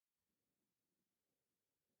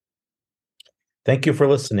Thank you for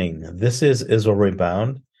listening. This is Israel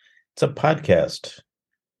Rebound. It's a podcast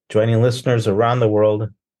joining listeners around the world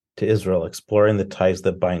to Israel, exploring the ties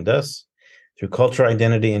that bind us through culture,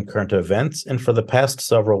 identity, and current events. And for the past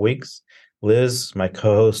several weeks, Liz, my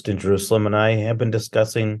co host in Jerusalem, and I have been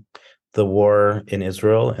discussing the war in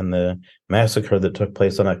Israel and the massacre that took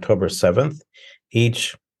place on October 7th.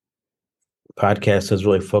 Each podcast is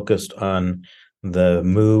really focused on the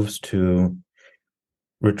moves to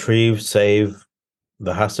retrieve, save,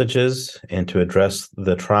 the hostages and to address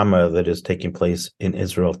the trauma that is taking place in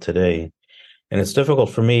Israel today. And it's difficult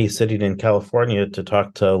for me sitting in California to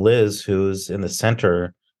talk to Liz, who's in the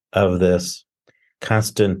center of this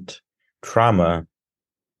constant trauma.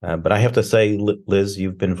 But I have to say, Liz,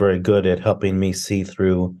 you've been very good at helping me see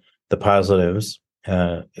through the positives.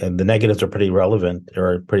 And the negatives are pretty relevant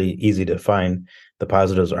or pretty easy to find. The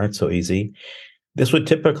positives aren't so easy. This would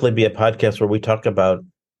typically be a podcast where we talk about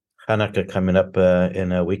Hanukkah coming up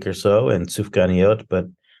in a week or so and Sufganiyot, but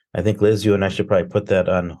I think, Liz, you and I should probably put that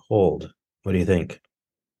on hold. What do you think?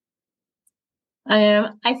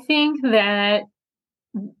 I think that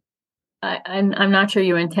I'm not sure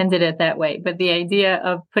you intended it that way, but the idea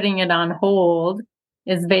of putting it on hold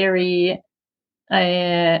is very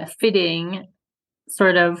fitting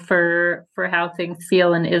sort of for how things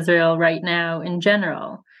feel in Israel right now in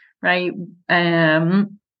general, right?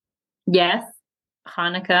 Yes,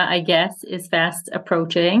 Hanukkah, I guess, is fast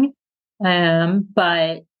approaching,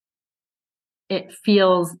 but it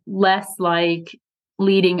feels less like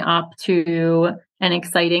leading up to an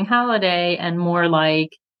exciting holiday and more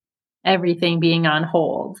like everything being on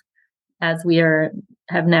hold as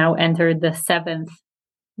have now entered the seventh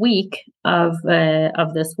week of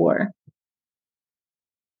this war.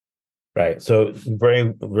 Right. So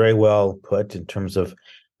very, very well put in terms of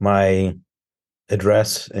my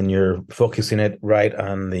address, and you're focusing it right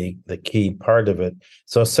on the key part of it.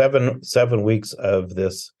 So seven weeks of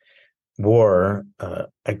this war,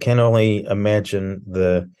 I can only imagine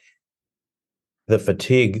the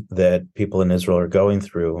fatigue that people in Israel are going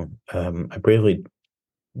through. I briefly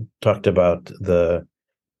talked about the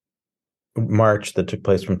march that took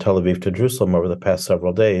place from Tel Aviv to Jerusalem over the past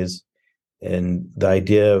several days, and the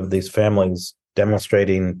idea of these families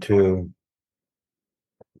demonstrating to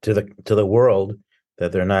the world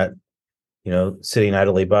that they're not, sitting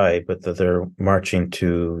idly by, but that they're marching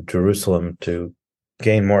to Jerusalem to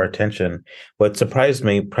gain more attention. What surprised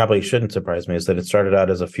me, probably shouldn't surprise me, is that it started out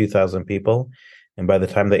as a few thousand people, and by the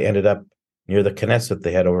time they ended up near the Knesset,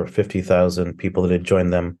 they had over 50,000 people that had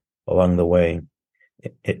joined them along the way.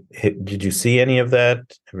 Did you see any of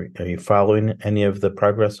that? Are you following any of the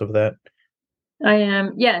progress of that? I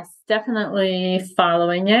am, yes, definitely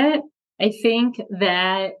following it. I think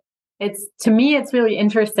that to me, it's really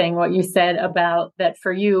interesting what you said about that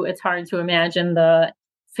for you, it's hard to imagine the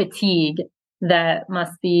fatigue that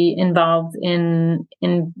must be involved in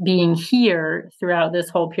being here throughout this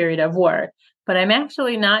whole period of war. But I'm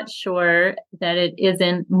actually not sure that it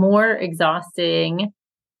isn't more exhausting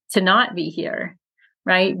to not be here,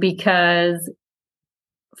 right? Because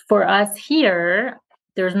for us here,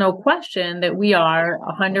 there's no question that we are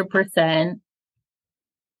 100%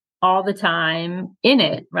 all the time in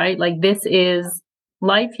it, right? Like this is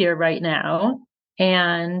life here right now.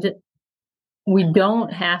 And we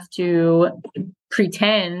don't have to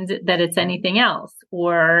pretend that it's anything else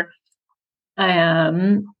or,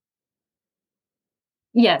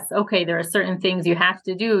 yes, okay, there are certain things you have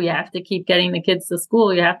to do. You have to keep getting the kids to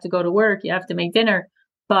school. You have to go to work. You have to make dinner.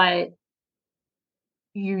 But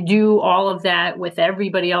you do all of that with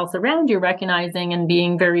everybody else around you, recognizing and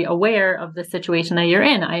being very aware of the situation that you're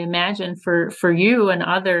in. I imagine for you and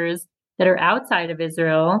others that are outside of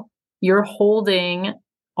Israel, you're holding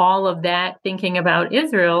all of that thinking about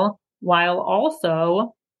Israel while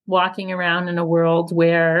also walking around in a world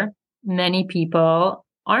where many people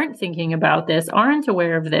aren't thinking about this, aren't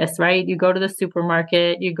aware of this, right? You go to the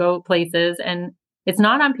supermarket, you go places, and it's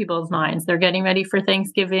not on people's minds. They're getting ready for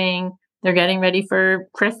Thanksgiving. They're getting ready for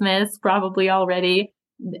Christmas probably already.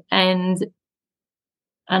 And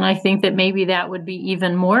I think that maybe that would be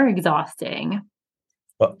even more exhausting.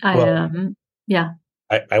 Yeah.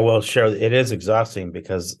 I will share it is exhausting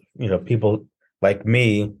because, people like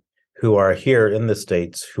me who are here in the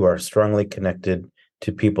States, who are strongly connected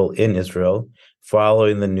to people in Israel,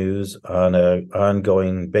 following the news on an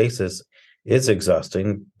ongoing basis is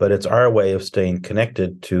exhausting, but it's our way of staying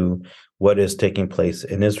connected to what is taking place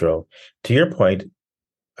in Israel. To your point,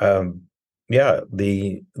 the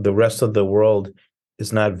rest of the world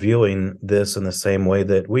is not viewing this in the same way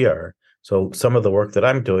that we are. So some of the work that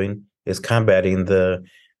I'm doing is combating the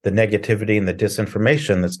negativity and the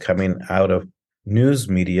disinformation that's coming out of news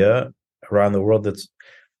media around the world that's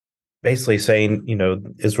basically saying,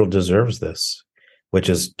 Israel deserves this, which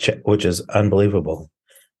is unbelievable,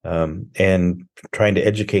 and trying to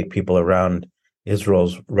educate people around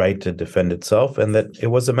Israel's right to defend itself, and that it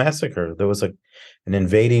was a massacre. There was an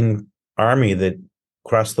invading army that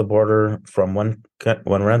crossed the border from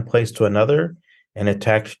one place to another and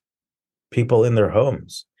attacked people in their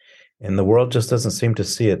homes, and the world just doesn't seem to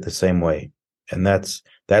see it the same way, and that's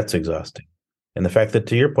exhausting. And the fact that,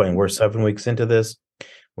 to your point, we're 7 weeks into this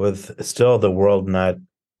with still the world not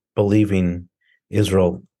believing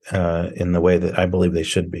Israel in the way that I believe they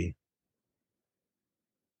should be.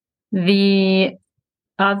 The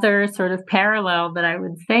other sort of parallel that I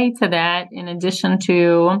would say to that, in addition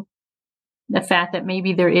to the fact that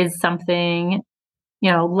maybe there is something,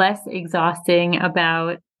 less exhausting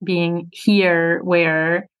about being here,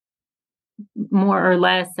 where more or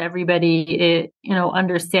less everybody,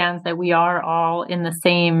 understands that we are all in the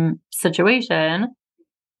same situation.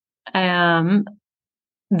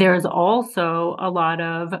 There's also a lot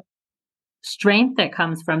of strength that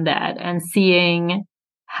comes from that, and seeing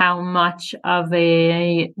how much of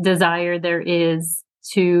a desire there is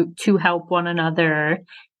to help one another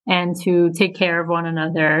and to take care of one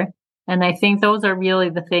another. And I think those are really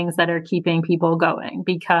the things that are keeping people going,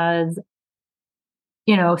 because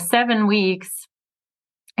 7 weeks,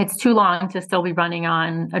 it's too long to still be running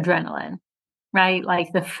on adrenaline, right?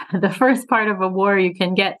 Like the first part of a war you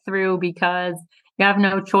can get through because you have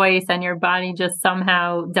no choice and your body just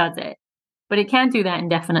somehow does it. But it can't do that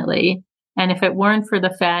indefinitely. And if it weren't for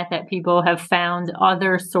the fact that people have found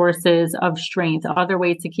other sources of strength, other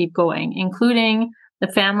ways to keep going, including the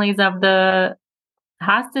families of the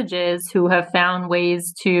hostages who have found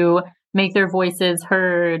ways to make their voices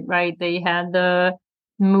heard, right? They had the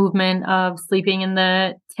movement of sleeping in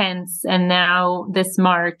the tents, and now this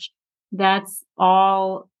march. That's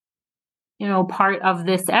all, part of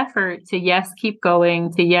this effort to, yes, keep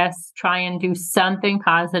going, to, yes, try and do something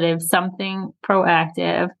positive, something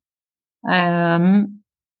proactive,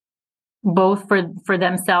 both for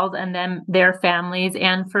themselves and their families,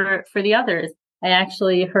 and for the others. I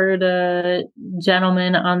actually heard a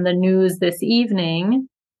gentleman on the news this evening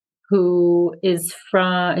who he's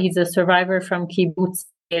a survivor from Kibbutz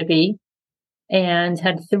Be'eri, and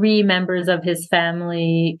had 3 members of his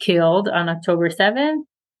family killed on October 7th,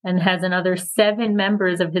 and has another 7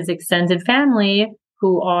 members of his extended family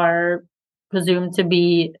who are presumed to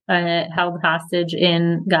be held hostage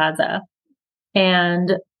in Gaza.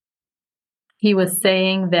 And he was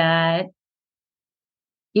saying that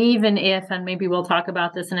even if, and maybe we'll talk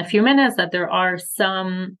about this in a few minutes, that there are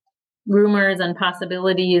some rumors and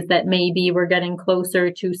possibilities that maybe we're getting closer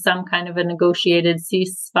to some kind of a negotiated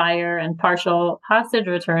ceasefire and partial hostage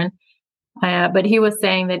return. But he was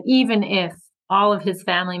saying that even if all of his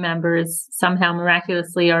family members somehow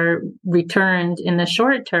miraculously are returned in the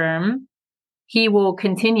short term, he will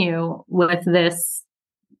continue with this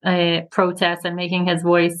protest and making his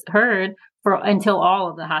voice heard until all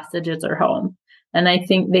of the hostages are home. And I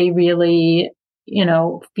think they really,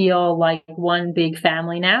 feel like one big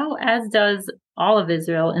family now, as does all of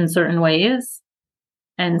Israel in certain ways.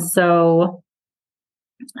 And so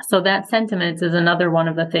that sentiment is another one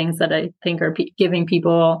of the things that I think are giving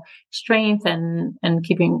people strength and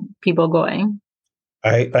keeping people going.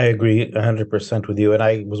 I agree 100% with you. And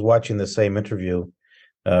I was watching the same interview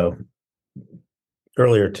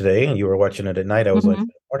earlier today, and you were watching it at night. I was like,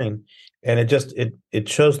 morning, and it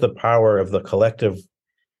shows the power of the collective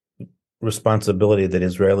responsibility that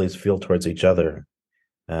Israelis feel towards each other,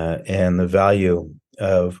 and the value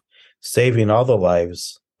of saving all the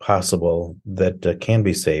lives possible that can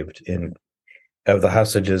be saved of the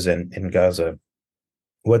hostages in Gaza.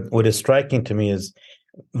 What is striking to me is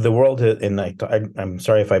the world, and I'm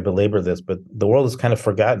sorry if I belabor this, but the world has kind of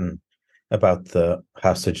forgotten about the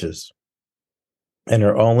hostages and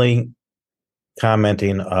are only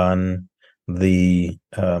commenting on the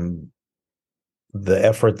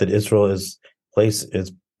effort that Israel is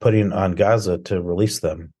putting on Gaza to release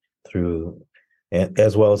them through,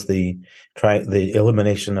 as well as the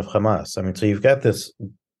elimination of Hamas. I mean, so you've got this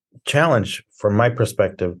challenge from my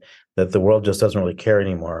perspective that the world just doesn't really care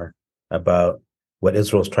anymore about what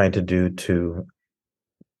Israel's trying to do to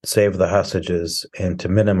save the hostages and to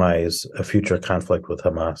minimize a future conflict with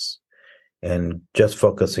Hamas, and just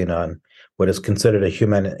focusing on what is considered a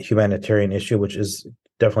humanitarian issue, which is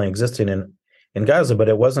definitely existing in Gaza, but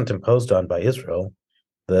it wasn't imposed on by Israel.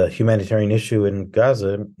 The humanitarian issue in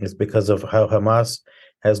Gaza is because of how Hamas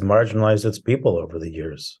has marginalized its people over the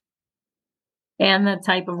years. And the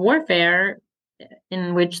type of warfare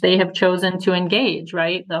in which they have chosen to engage,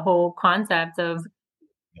 right? The whole concept of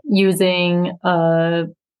using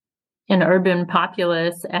an urban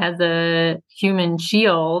populace as a human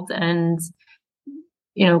shield and,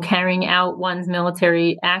 carrying out one's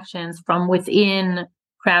military actions from within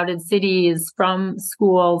crowded cities, from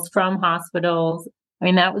schools, from hospitals. I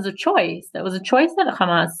mean, that was a choice. That was a choice that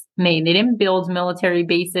Hamas made. They didn't build military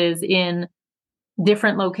bases in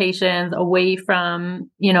different locations away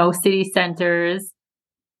from, city centers.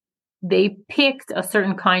 They picked a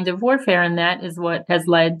certain kind of warfare, and that is what has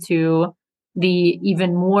led to the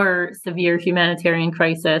even more severe humanitarian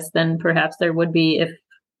crisis than perhaps there would be if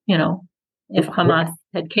Hamas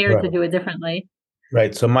had cared to do it differently.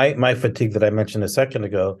 Right. So my fatigue that I mentioned a second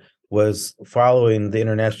ago was following the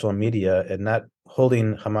international media and not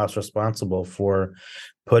holding Hamas responsible for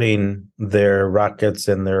putting their rockets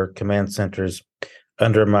and their command centers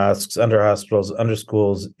under mosques, under hospitals, under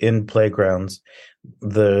schools, in playgrounds.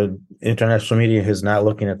 The international media is not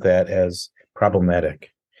looking at that as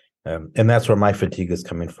problematic. And that's where my fatigue is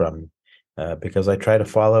coming from, because I try to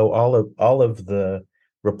follow all of the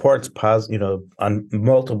reports on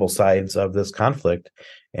multiple sides of this conflict,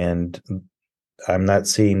 and I'm not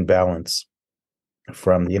seeing balance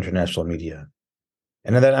from the international media.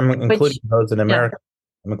 And then I'm including those in America.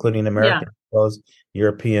 Yeah. I'm including American as well as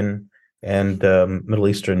European and Middle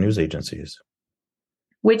Eastern news agencies.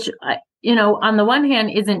 Which, on the one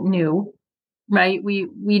hand isn't new, right? We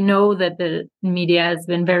know that the media has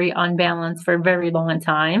been very unbalanced for a very long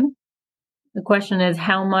time. The question is,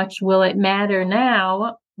 how much will it matter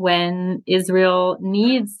now when Israel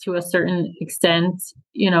needs, to a certain extent,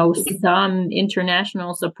 some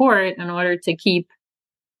international support in order to keep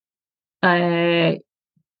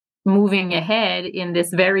moving ahead in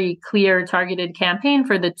this very clear, targeted campaign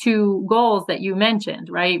for the two goals that you mentioned,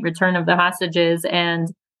 right? Return of the hostages and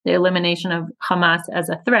the elimination of Hamas as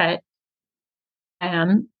a threat.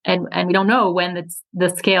 And we don't know when the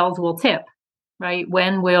scales will tip, right?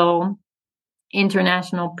 When will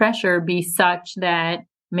international pressure be such that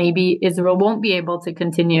maybe Israel won't be able to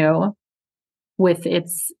continue with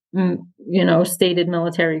its, stated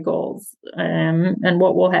military goals, and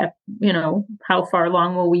what will happen, how far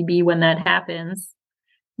along will we be when that happens?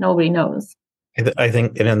 Nobody knows. I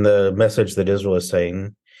think, and in the message that Israel is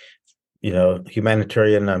saying,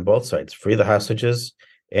 humanitarian on both sides, free the hostages,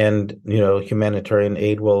 and, humanitarian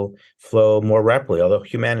aid will flow more rapidly, although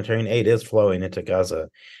humanitarian aid is flowing into Gaza.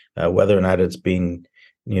 Whether or not it's being,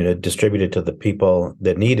 distributed to the people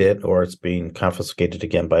that need it, or it's being confiscated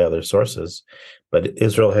again by other sources. But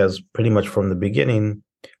Israel has pretty much from the beginning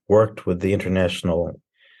worked with the international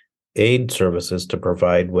aid services to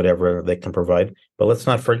provide whatever they can provide. But let's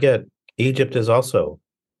not forget, Egypt is also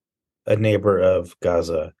a neighbor of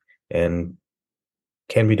Gaza and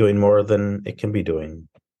can be doing more than it can be doing.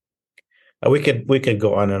 We could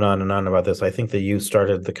go on and on and on about this. I think that you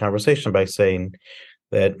started the conversation by saying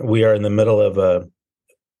that we are in the middle of a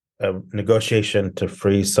negotiation to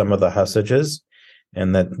free some of the hostages,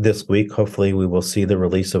 and that this week, hopefully, we will see the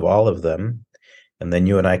release of all of them. And then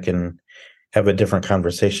you and I can have a different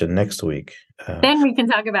conversation next week. Then we can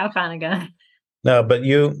talk about Hanukkah. No, but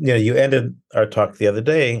you ended our talk the other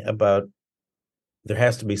day about there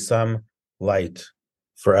has to be some light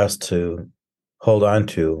for us to hold on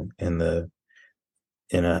to in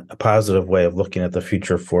a positive way of looking at the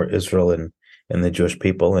future for Israel and the Jewish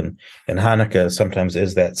people, and Hanukkah sometimes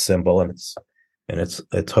is that symbol, and it's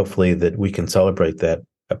hopefully that we can celebrate that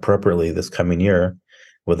appropriately this coming year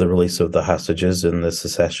with the release of the hostages and the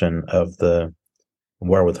cessation of the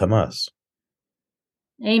war with Hamas.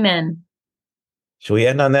 Amen. Should we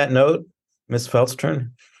end on that note, Ms.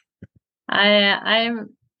 Feldstern?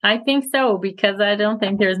 I think so, because I don't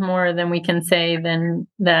think there's more than we can say than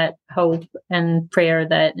that hope and prayer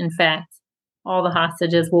that, in fact, all the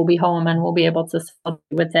hostages will be home and we'll be able to celebrate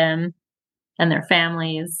with them and their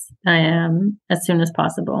families as soon as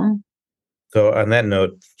possible. So on that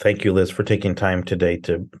note, thank you, Liz, for taking time today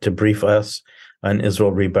to brief us on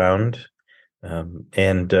Israel Rebound.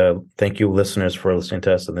 And thank you, listeners, for listening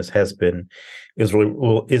to us. And this has been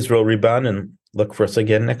Israel Rebound, and look for us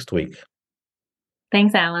again next week.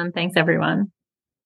 Thanks, Alan. Thanks, everyone.